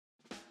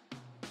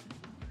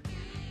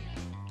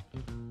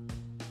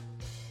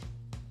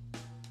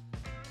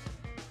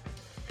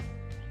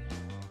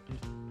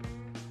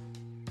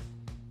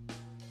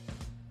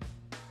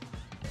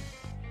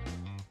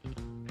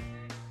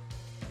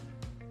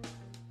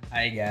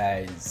Hi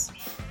guys,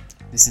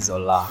 this is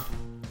Ola,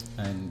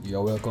 and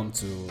you're welcome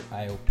to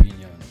I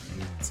Opinion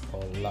with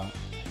Ola.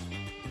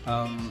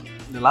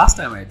 The last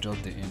time I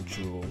dropped the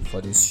intro for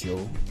this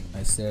show,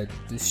 I said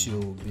this show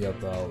will be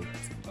about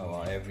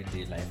our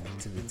everyday life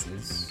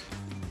activities,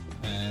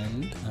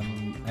 and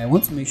I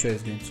want to make sure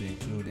it's going to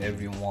include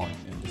everyone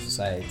in the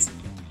society.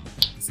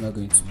 It's not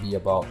going to be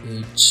about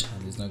age,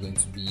 and it's not going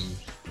to be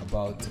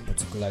about a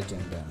particular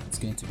gender. It's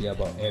going to be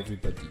about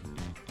everybody.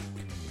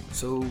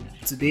 So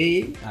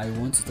today I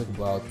want to talk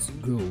about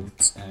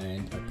growth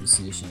and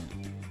appreciation.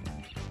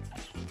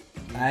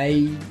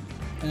 I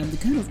am the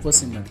kind of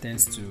person that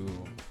tends to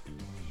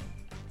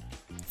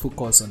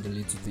focus on the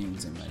little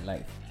things in my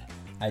life.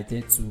 I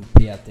tend to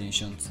pay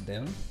attention to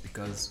them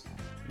because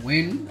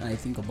when I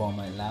think about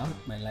my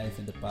life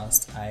in the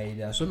past,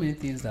 there are so many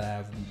things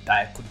that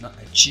I could not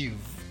achieve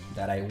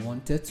that I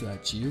wanted to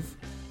achieve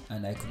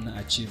and I could not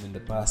achieve in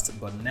the past.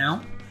 But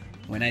now,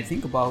 when I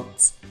think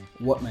about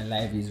what my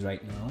life is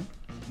right now,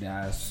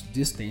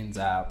 these things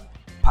are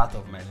part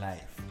of my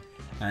life.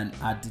 And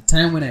at the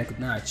time when I could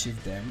not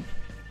achieve them,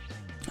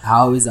 I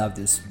always have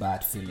this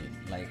bad feeling,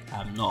 like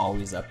I'm not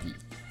always happy.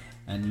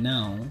 And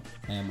now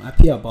I am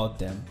happy about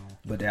them,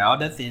 but there are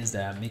other things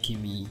that are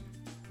making me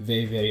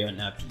very, very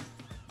unhappy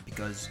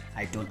because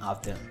I don't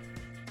have them.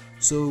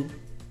 So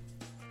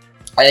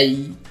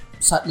I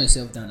sat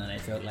myself down and I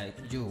felt like,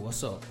 yo,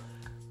 what's up?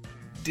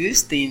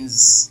 These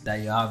things that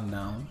you have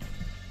now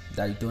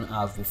that you don't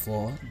have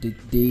before,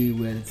 they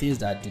were the things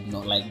that did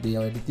not like. They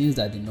are the things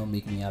that did not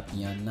make me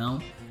happy, and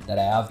now that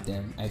I have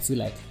them, I feel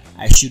like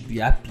I should be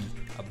happy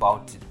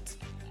about it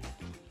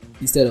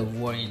instead of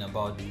worrying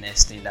about the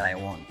next thing that I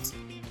want.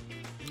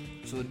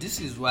 So this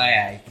is why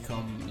I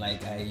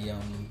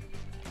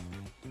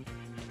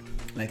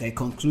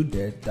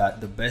concluded that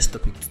the best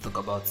topic to talk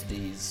about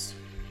today is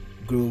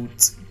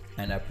growth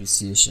and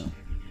appreciation.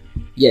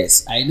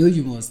 Yes, I know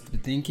you must be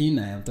thinking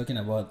I am talking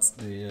about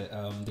the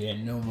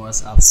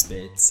enormous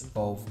aspects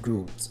of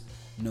growth.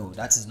 No,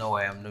 that is not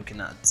what I am looking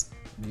at.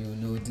 You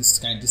know, this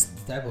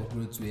type of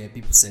growth where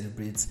people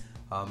celebrate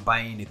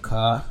buying a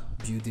car,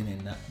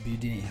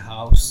 building a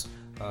house,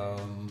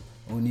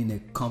 owning a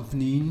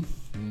company.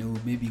 You know,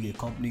 maybe a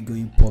company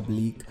going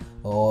public,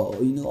 or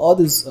all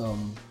this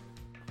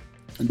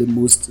the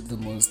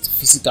most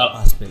physical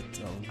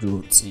aspect of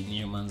growth in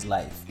human's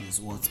life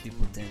is what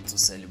people tend to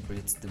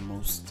celebrate the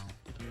most.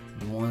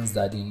 The ones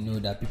that they know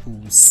that people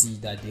will see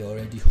that they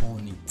already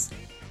own it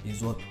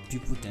is what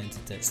people tend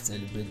to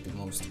celebrate the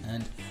most.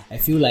 And I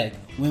feel like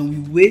when we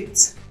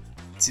wait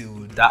till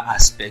that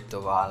aspect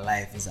of our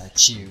life is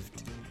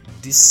achieved,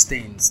 these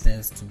things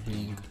tends to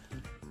bring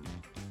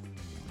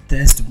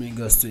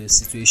us to a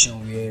situation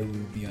where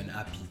we'll be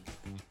unhappy.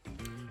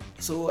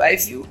 So I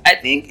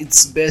think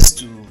it's best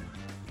to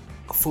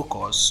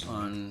focus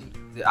on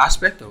the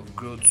aspect of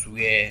growth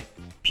where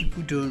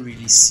people don't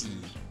really see.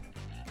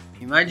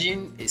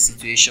 Imagine a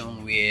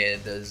situation where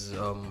there's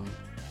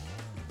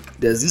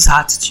this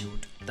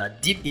attitude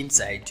that deep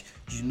inside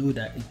you know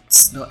that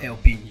it's not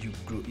helping you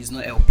grow, it's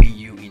not helping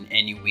you in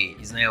any way,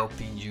 it's not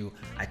helping you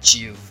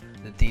achieve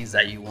the things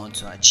that you want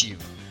to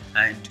achieve,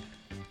 and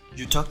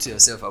you talk to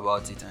yourself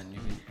about it and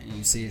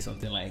you say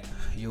something like,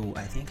 yo,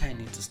 I think I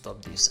need to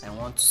stop this, I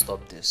want to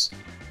stop this.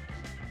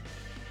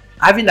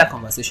 Having that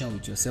conversation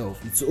with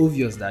yourself, it's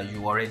obvious that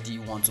you already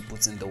want to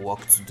put in the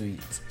work to do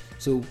it.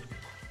 So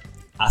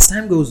as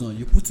time goes on,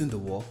 you put in the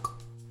work,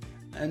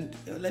 and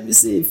let me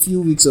say a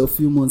few weeks or a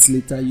few months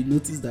later, you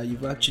notice that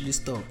you've actually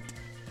stopped.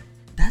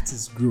 That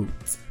is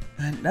growth,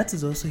 and that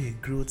is also a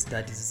growth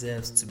that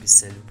deserves to be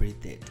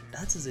celebrated.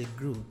 That is a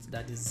growth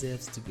that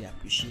deserves to be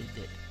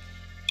appreciated.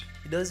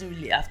 It doesn't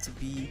really have to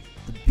be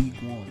the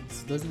big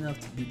ones. It doesn't have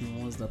to be the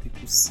ones that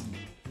people see.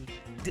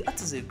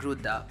 That is a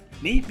growth that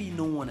maybe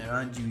no one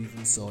around you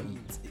even saw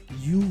it.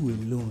 You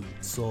alone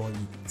saw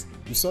it.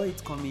 You saw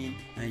it coming,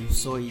 and you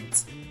saw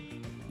it.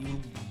 You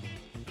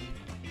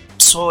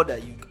saw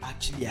that you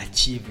actually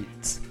achieve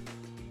it.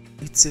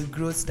 It's a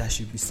growth that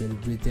should be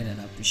celebrated and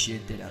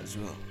appreciated as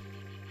well.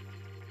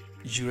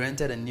 You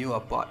rented a new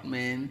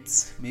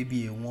apartment,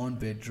 maybe a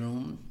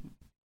 1-bedroom,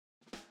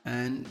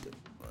 and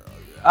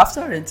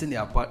after renting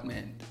the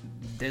apartment,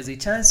 there's a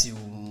chance you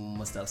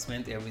must have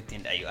spent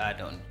everything that you had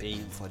on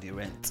paying for the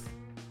rent.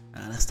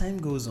 And as time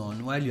goes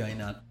on, while you're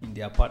in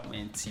the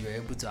apartment, you're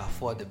able to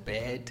afford the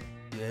bed,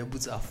 you're able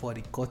to afford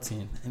the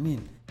curtain. I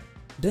mean,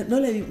 don't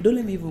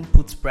let me even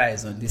put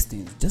price on these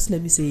things. Just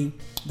let me say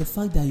the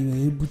fact that you're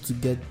able to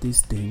get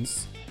these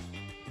things,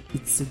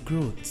 it's a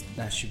growth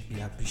that should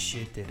be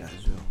appreciated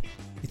as well.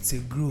 It's a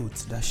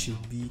growth that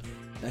should be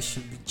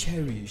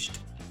cherished.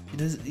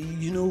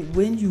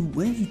 When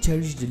you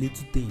cherish the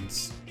little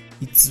things,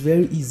 it's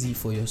very easy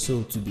for your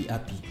soul to be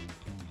happy.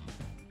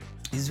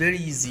 It's very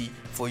easy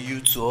for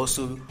you to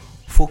also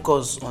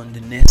focus on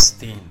the next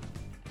thing.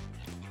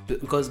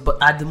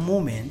 But at the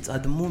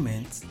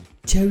moment,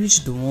 cherish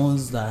the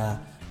ones that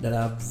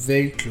are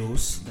very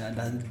close.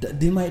 That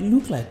they might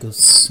look like a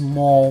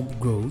small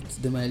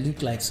growth. They might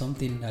look like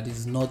something that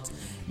is not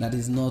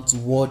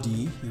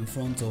worthy in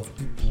front of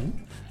people.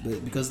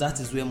 but because that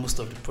is where most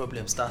of the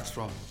problem starts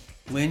from.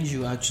 When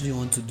you actually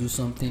want to do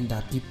something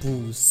that people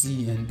will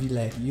see and be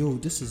like, yo,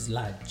 this is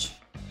large.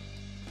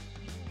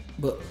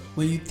 But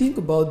when you think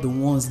about the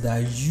ones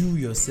that you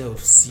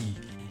yourself see,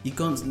 it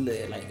comes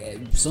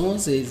like someone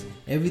says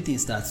everything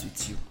starts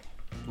with you.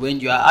 When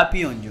you are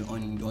happy on your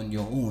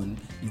own,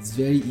 it's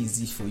very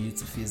easy for you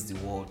to face the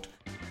world.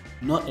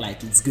 Not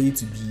like it's going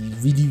to be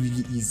really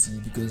really easy,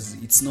 because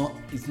it's not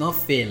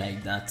fair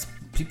like that.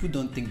 People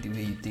don't think the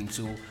way you think.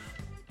 So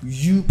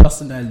you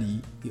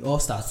personally, it all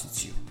starts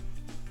with you.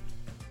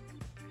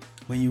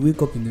 When you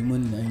wake up in the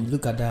morning and you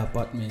look at that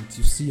apartment,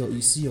 you see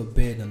your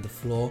bed on the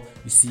floor,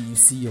 you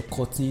see your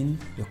curtain.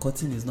 Your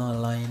curtain is not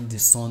allowing the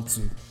sun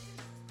to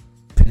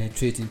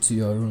penetrate into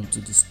your room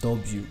to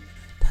disturb you.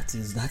 That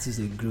is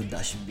a growth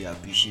that should be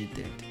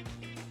appreciated.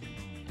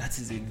 That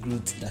is a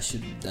growth that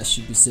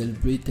should be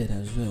celebrated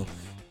as well.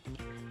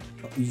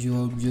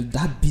 Your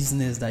that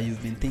business that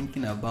you've been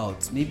thinking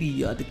about, maybe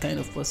you are the kind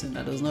of person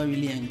that does not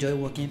really enjoy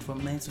working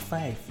from 9 to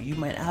 5. You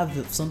might have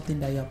something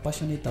that you are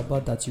passionate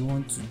about that you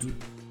want to do.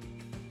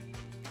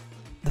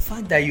 The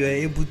fact that you are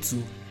able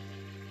to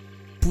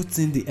put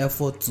in the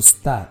effort to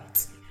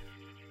start,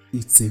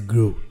 it's a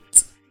growth.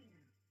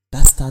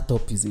 That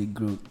startup is a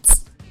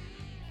growth.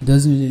 It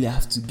doesn't really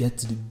have to get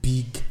to the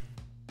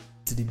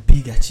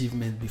big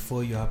achievement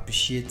before you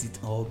appreciate it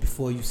or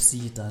before you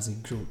see it as a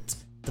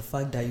growth. The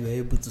fact that you are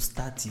able to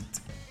start it,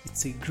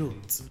 it's a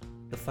growth.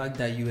 The fact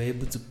that you are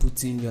able to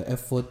put in your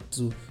effort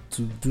to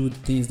do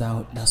things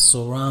that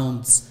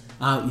surrounds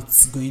how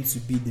it's going to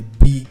be the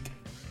big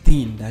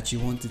thing that you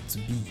want it to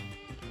be,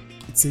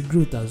 it's a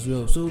growth as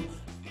well. So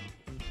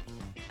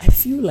I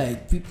feel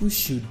like people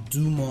should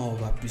do more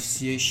of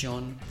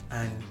appreciation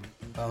and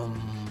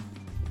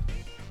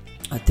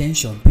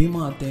pay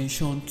more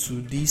attention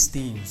to these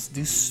things,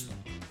 these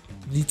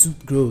little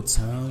growths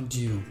around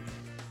you,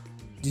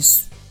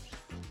 these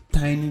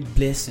tiny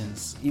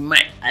blessings.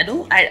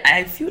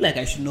 I feel like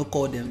I should not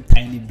call them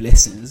tiny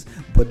blessings,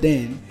 but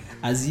then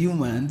as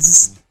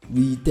humans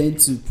we tend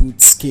to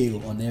put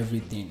scale on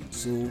everything.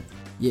 So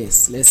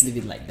yes, let's leave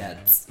it like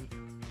that.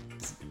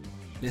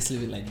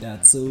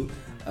 So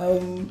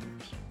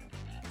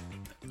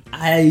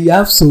I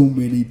have so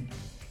many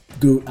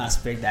growth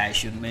aspects that I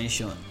should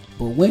mention,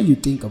 but when you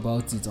think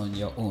about it on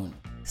your own,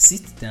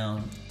 sit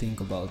down, think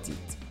about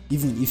it.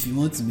 Even if you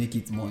want to make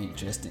it more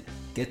interesting,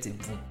 get a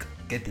book,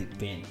 get a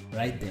pen,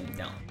 write them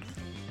down.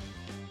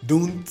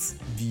 Don't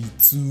be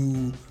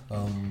too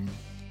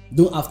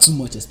don't have too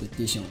much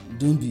expectation.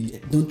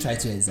 Don't try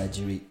to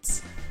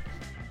exaggerate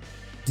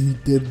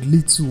the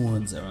little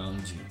ones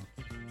around you.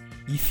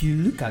 If you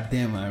look at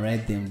them and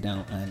write them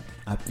down and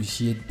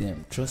appreciate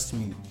them, trust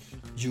me,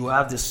 you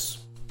have this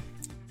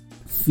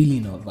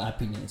feeling of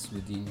happiness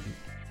within you.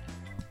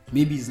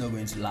 Maybe it's not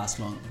going to last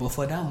long, but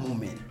for that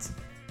moment,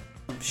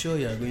 I'm sure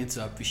you're going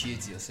to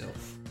appreciate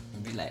yourself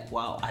and be like,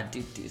 wow, I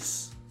did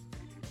this.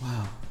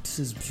 Wow, this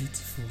is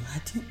beautiful. I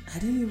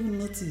didn't even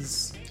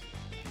notice.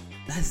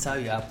 That's how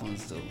it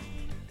happens though.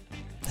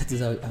 That is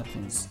how it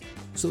happens.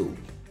 So,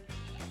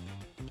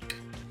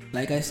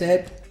 like I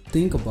said,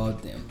 think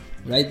about them,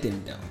 write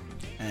them down,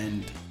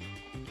 and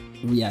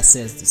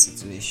reassess the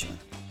situation.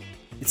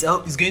 It's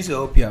going to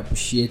help you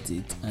appreciate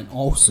it and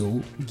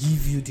also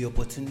give you the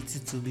opportunity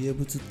to be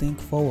able to think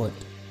forward.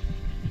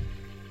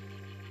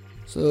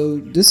 So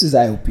this is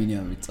our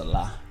opinion with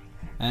Allah.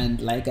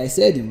 And like I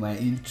said in my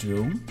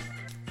intro,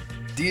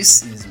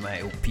 this is my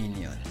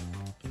opinion.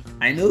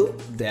 I know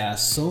there are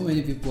so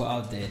many people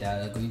out there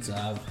that are going to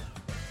have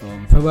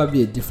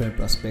probably a different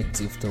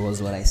perspective towards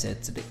what I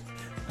said today.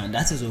 And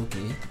that is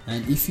okay.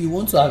 And if you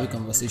want to have a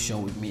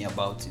conversation with me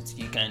about it,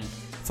 you can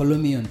follow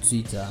me on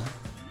Twitter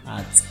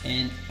at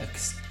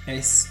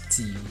NXSTEMBR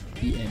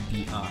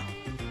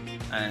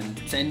and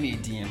send me a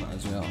DM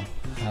as well.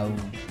 I'll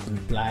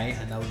reply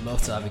and I would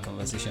love to have a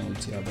conversation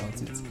with you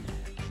about it.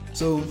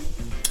 So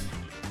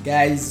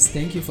guys,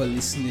 thank you for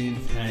listening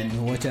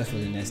and watch us for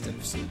the next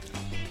episode.